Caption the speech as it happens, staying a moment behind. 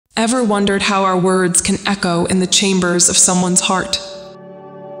Ever wondered how our words can echo in the chambers of someone's heart?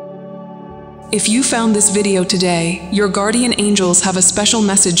 If you found this video today, your guardian angels have a special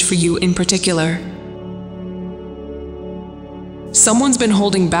message for you in particular. Someone's been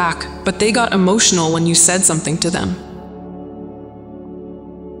holding back, but they got emotional when you said something to them.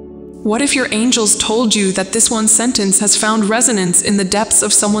 What if your angels told you that this one sentence has found resonance in the depths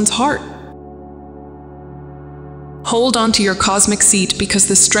of someone's heart? Hold on to your cosmic seat, because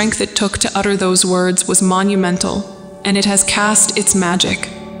the strength it took to utter those words was monumental, and it has cast its magic.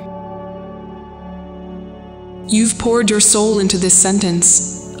 You've poured your soul into this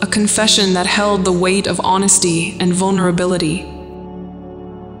sentence, a confession that held the weight of honesty and vulnerability.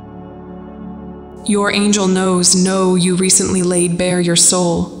 Your angel knows you recently laid bare your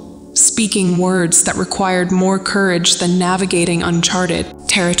soul, speaking words that required more courage than navigating uncharted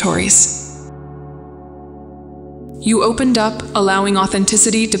territories. You opened up, allowing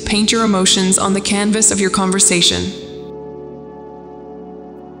authenticity to paint your emotions on the canvas of your conversation.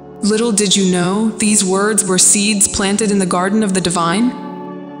 Little did you know, these words were seeds planted in the garden of the divine.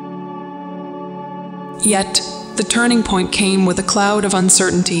 Yet, the turning point came with a cloud of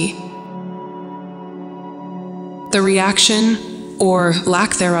uncertainty. The reaction, or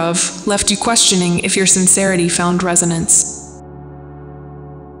lack thereof, left you questioning if your sincerity found resonance.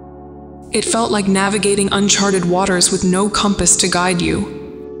 It felt like navigating uncharted waters with no compass to guide you.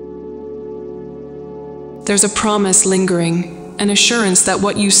 There's a promise lingering, an assurance that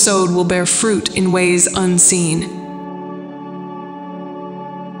what you sowed will bear fruit in ways unseen.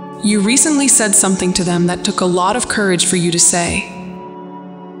 You recently said something to them that took a lot of courage for you to say.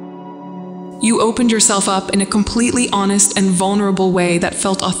 You opened yourself up in a completely honest and vulnerable way that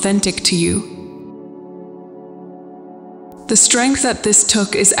felt authentic to you. The strength that this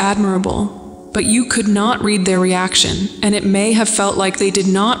took is admirable, but you could not read their reaction, and it may have felt like they did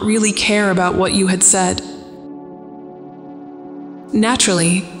not really care about what you had said.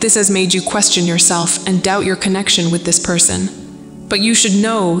 Naturally, this has made you question yourself and doubt your connection with this person, but you should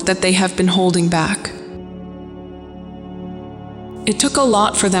know that they have been holding back. It took a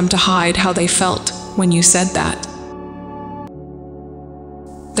lot for them to hide how they felt when you said that.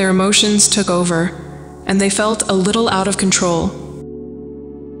 Their emotions took over, and they felt a little out of control.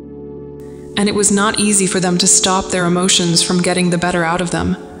 And it was not easy for them to stop their emotions from getting the better out of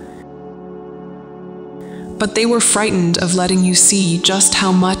them. But they were frightened of letting you see just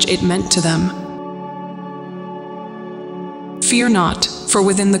how much it meant to them. Fear not, for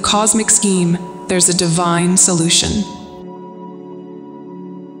within the cosmic scheme, there's a divine solution.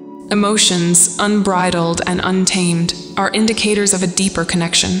 Emotions, unbridled and untamed, are indicators of a deeper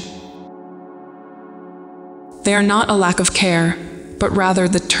connection. They are not a lack of care, but rather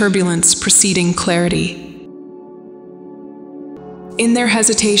the turbulence preceding clarity. In their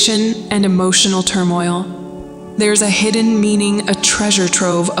hesitation and emotional turmoil, there's a hidden meaning, a treasure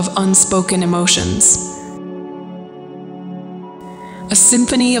trove of unspoken emotions. A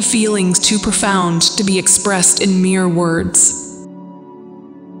symphony of feelings too profound to be expressed in mere words.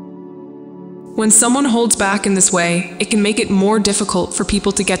 When someone holds back in this way, it can make it more difficult for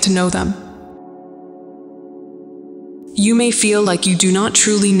people to get to know them. You may feel like you do not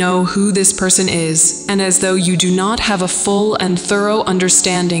truly know who this person is, and as though you do not have a full and thorough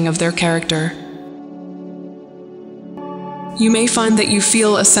understanding of their character. You may find that you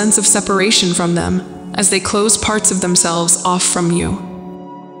feel a sense of separation from them, as they close parts of themselves off from you.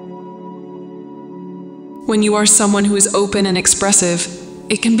 When you are someone who is open and expressive,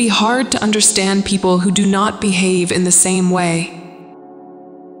 it can be hard to understand people who do not behave in the same way.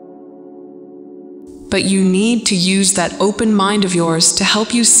 But you need to use that open mind of yours to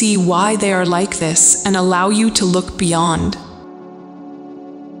help you see why they are like this and allow you to look beyond.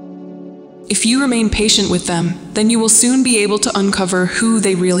 If you remain patient with them, then you will soon be able to uncover who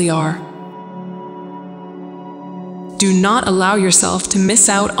they really are. Do not allow yourself to miss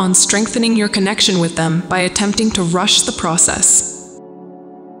out on strengthening your connection with them by attempting to rush the process.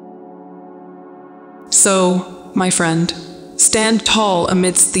 So, my friend, stand tall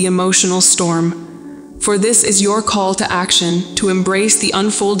amidst the emotional storm, for this is your call to action to embrace the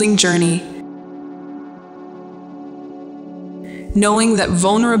unfolding journey, knowing that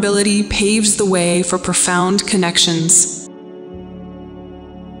vulnerability paves the way for profound connections.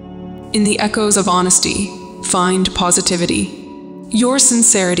 In the echoes of honesty, find positivity. Your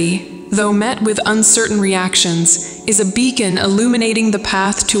sincerity, though met with uncertain reactions, is a beacon illuminating the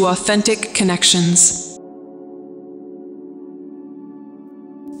path to authentic connections.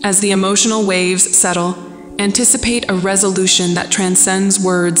 As the emotional waves settle, anticipate a resolution that transcends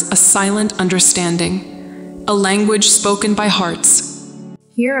words, a silent understanding, a language spoken by hearts.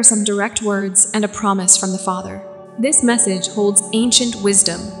 Here are some direct words and a promise from the Father. This message holds ancient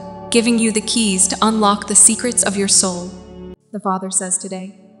wisdom, giving you the keys to unlock the secrets of your soul. The Father says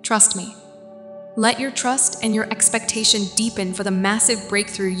today, trust me. Let your trust and your expectation deepen for the massive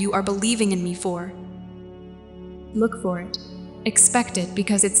breakthrough you are believing in me for. Look for it. Expect it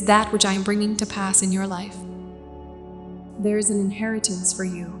because it's that which I am bringing to pass in your life. There is an inheritance for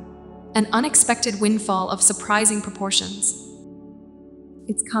you, an unexpected windfall of surprising proportions.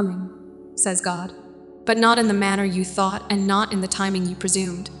 It's coming, says God, but not in the manner you thought and not in the timing you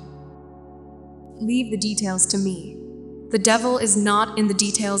presumed. Leave the details to me. The devil is not in the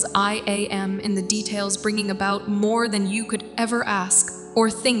details, I am in the details, bringing about more than you could ever ask or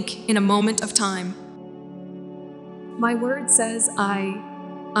think in a moment of time. My word says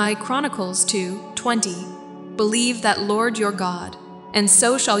I Chronicles 2:20, believe that Lord your God, and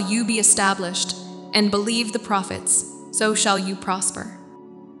so shall you be established, and believe the prophets, so shall you prosper.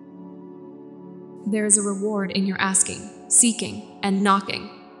 There is a reward in your asking, seeking, and knocking.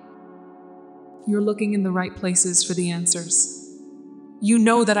 You're looking in the right places for the answers. You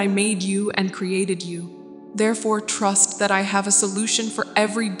know that I made you and created you. Therefore, trust that I have a solution for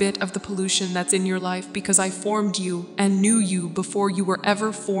every bit of the pollution that's in your life because I formed you and knew you before you were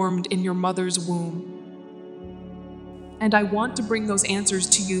ever formed in your mother's womb. And I want to bring those answers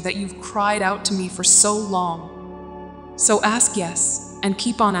to you that you've cried out to me for so long. So ask yes and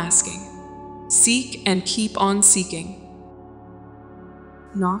keep on asking. Seek and keep on seeking.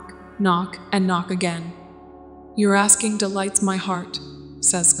 Knock, knock, and knock again. Your asking delights my heart,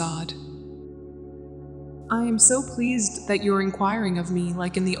 says God. I am so pleased that you're inquiring of me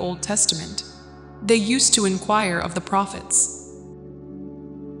like in the Old Testament. They used to inquire of the prophets.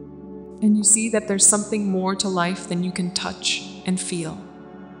 And you see that there's something more to life than you can touch and feel.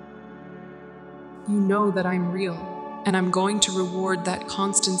 You know that I'm real, and I'm going to reward that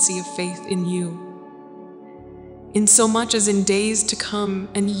constancy of faith in you. In so much as in days to come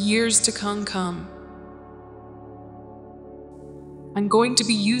and years to come, I'm going to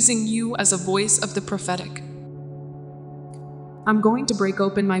be using you as a voice of the prophetic. I'm going to break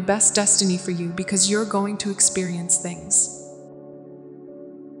open my best destiny for you because you're going to experience things.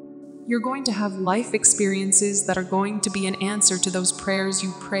 You're going to have life experiences that are going to be an answer to those prayers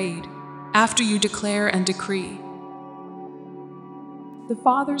you prayed after you declare and decree. The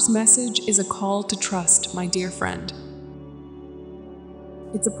Father's message is a call to trust, my dear friend.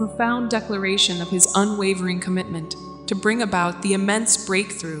 It's a profound declaration of His unwavering commitment to bring about the immense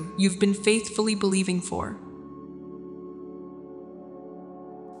breakthrough you've been faithfully believing for.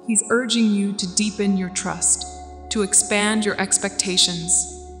 He's urging you to deepen your trust, to expand your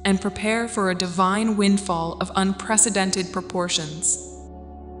expectations, and prepare for a divine windfall of unprecedented proportions.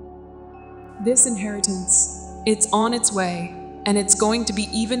 This inheritance, it's on its way, and it's going to be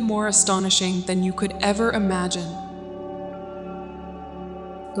even more astonishing than you could ever imagine.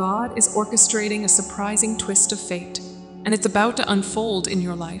 God is orchestrating a surprising twist of fate, and it's about to unfold in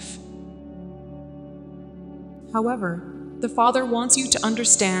your life. However, the Father wants you to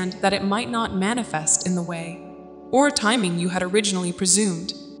understand that it might not manifest in the way or timing you had originally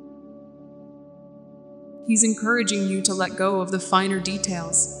presumed. He's encouraging you to let go of the finer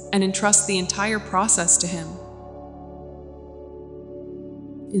details and entrust the entire process to Him.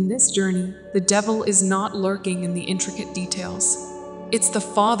 In this journey, the devil is not lurking in the intricate details. It's the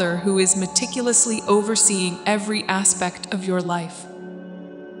Father who is meticulously overseeing every aspect of your life.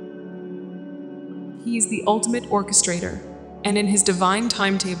 He is the ultimate orchestrator, and in His divine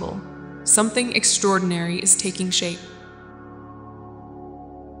timetable, something extraordinary is taking shape.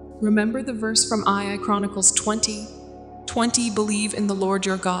 Remember the verse from Chronicles 20:20, believe in the Lord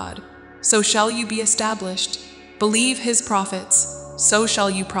your God, so shall you be established. Believe His prophets, so shall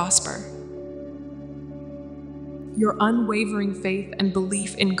you prosper. Your unwavering faith and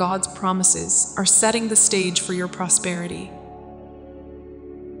belief in God's promises are setting the stage for your prosperity.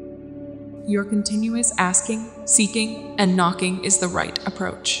 Your continuous asking, seeking, and knocking is the right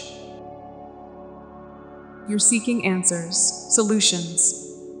approach. You're seeking answers, solutions,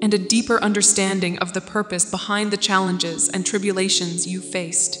 and a deeper understanding of the purpose behind the challenges and tribulations you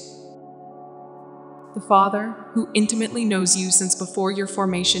faced. The Father, who intimately knows you since before your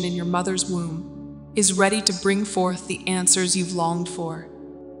formation in your mother's womb, is ready to bring forth the answers you've longed for.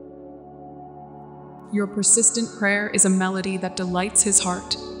 Your persistent prayer is a melody that delights His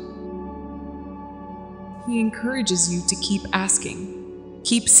heart. He encourages you to keep asking,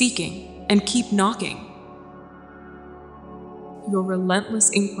 keep seeking, and keep knocking. Your relentless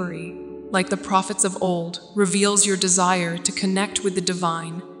inquiry, like the prophets of old, reveals your desire to connect with the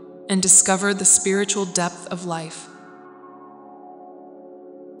divine and discover the spiritual depth of life.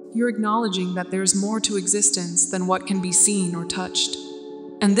 You're acknowledging that there's more to existence than what can be seen or touched.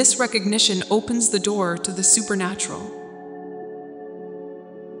 And this recognition opens the door to the supernatural.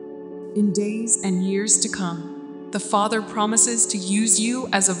 In days and years to come, the Father promises to use you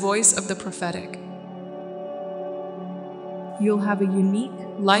as a voice of the prophetic. You'll have a unique,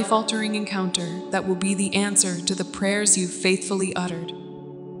 life-altering encounter that will be the answer to the prayers you've faithfully uttered.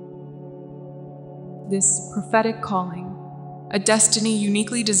 This prophetic calling, a destiny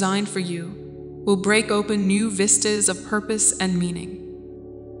uniquely designed for you, will break open new vistas of purpose and meaning.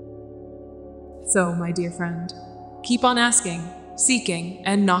 So, my dear friend, keep on asking, seeking,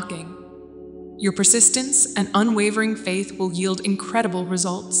 and knocking. Your persistence and unwavering faith will yield incredible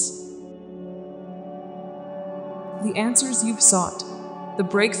results. The answers you've sought, the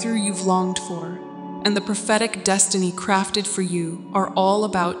breakthrough you've longed for, and the prophetic destiny crafted for you are all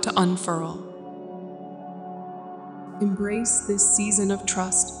about to unfurl. Embrace this season of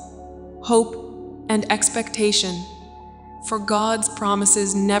trust, hope, and expectation, for God's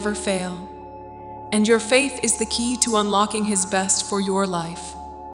promises never fail, and your faith is the key to unlocking His best for your life.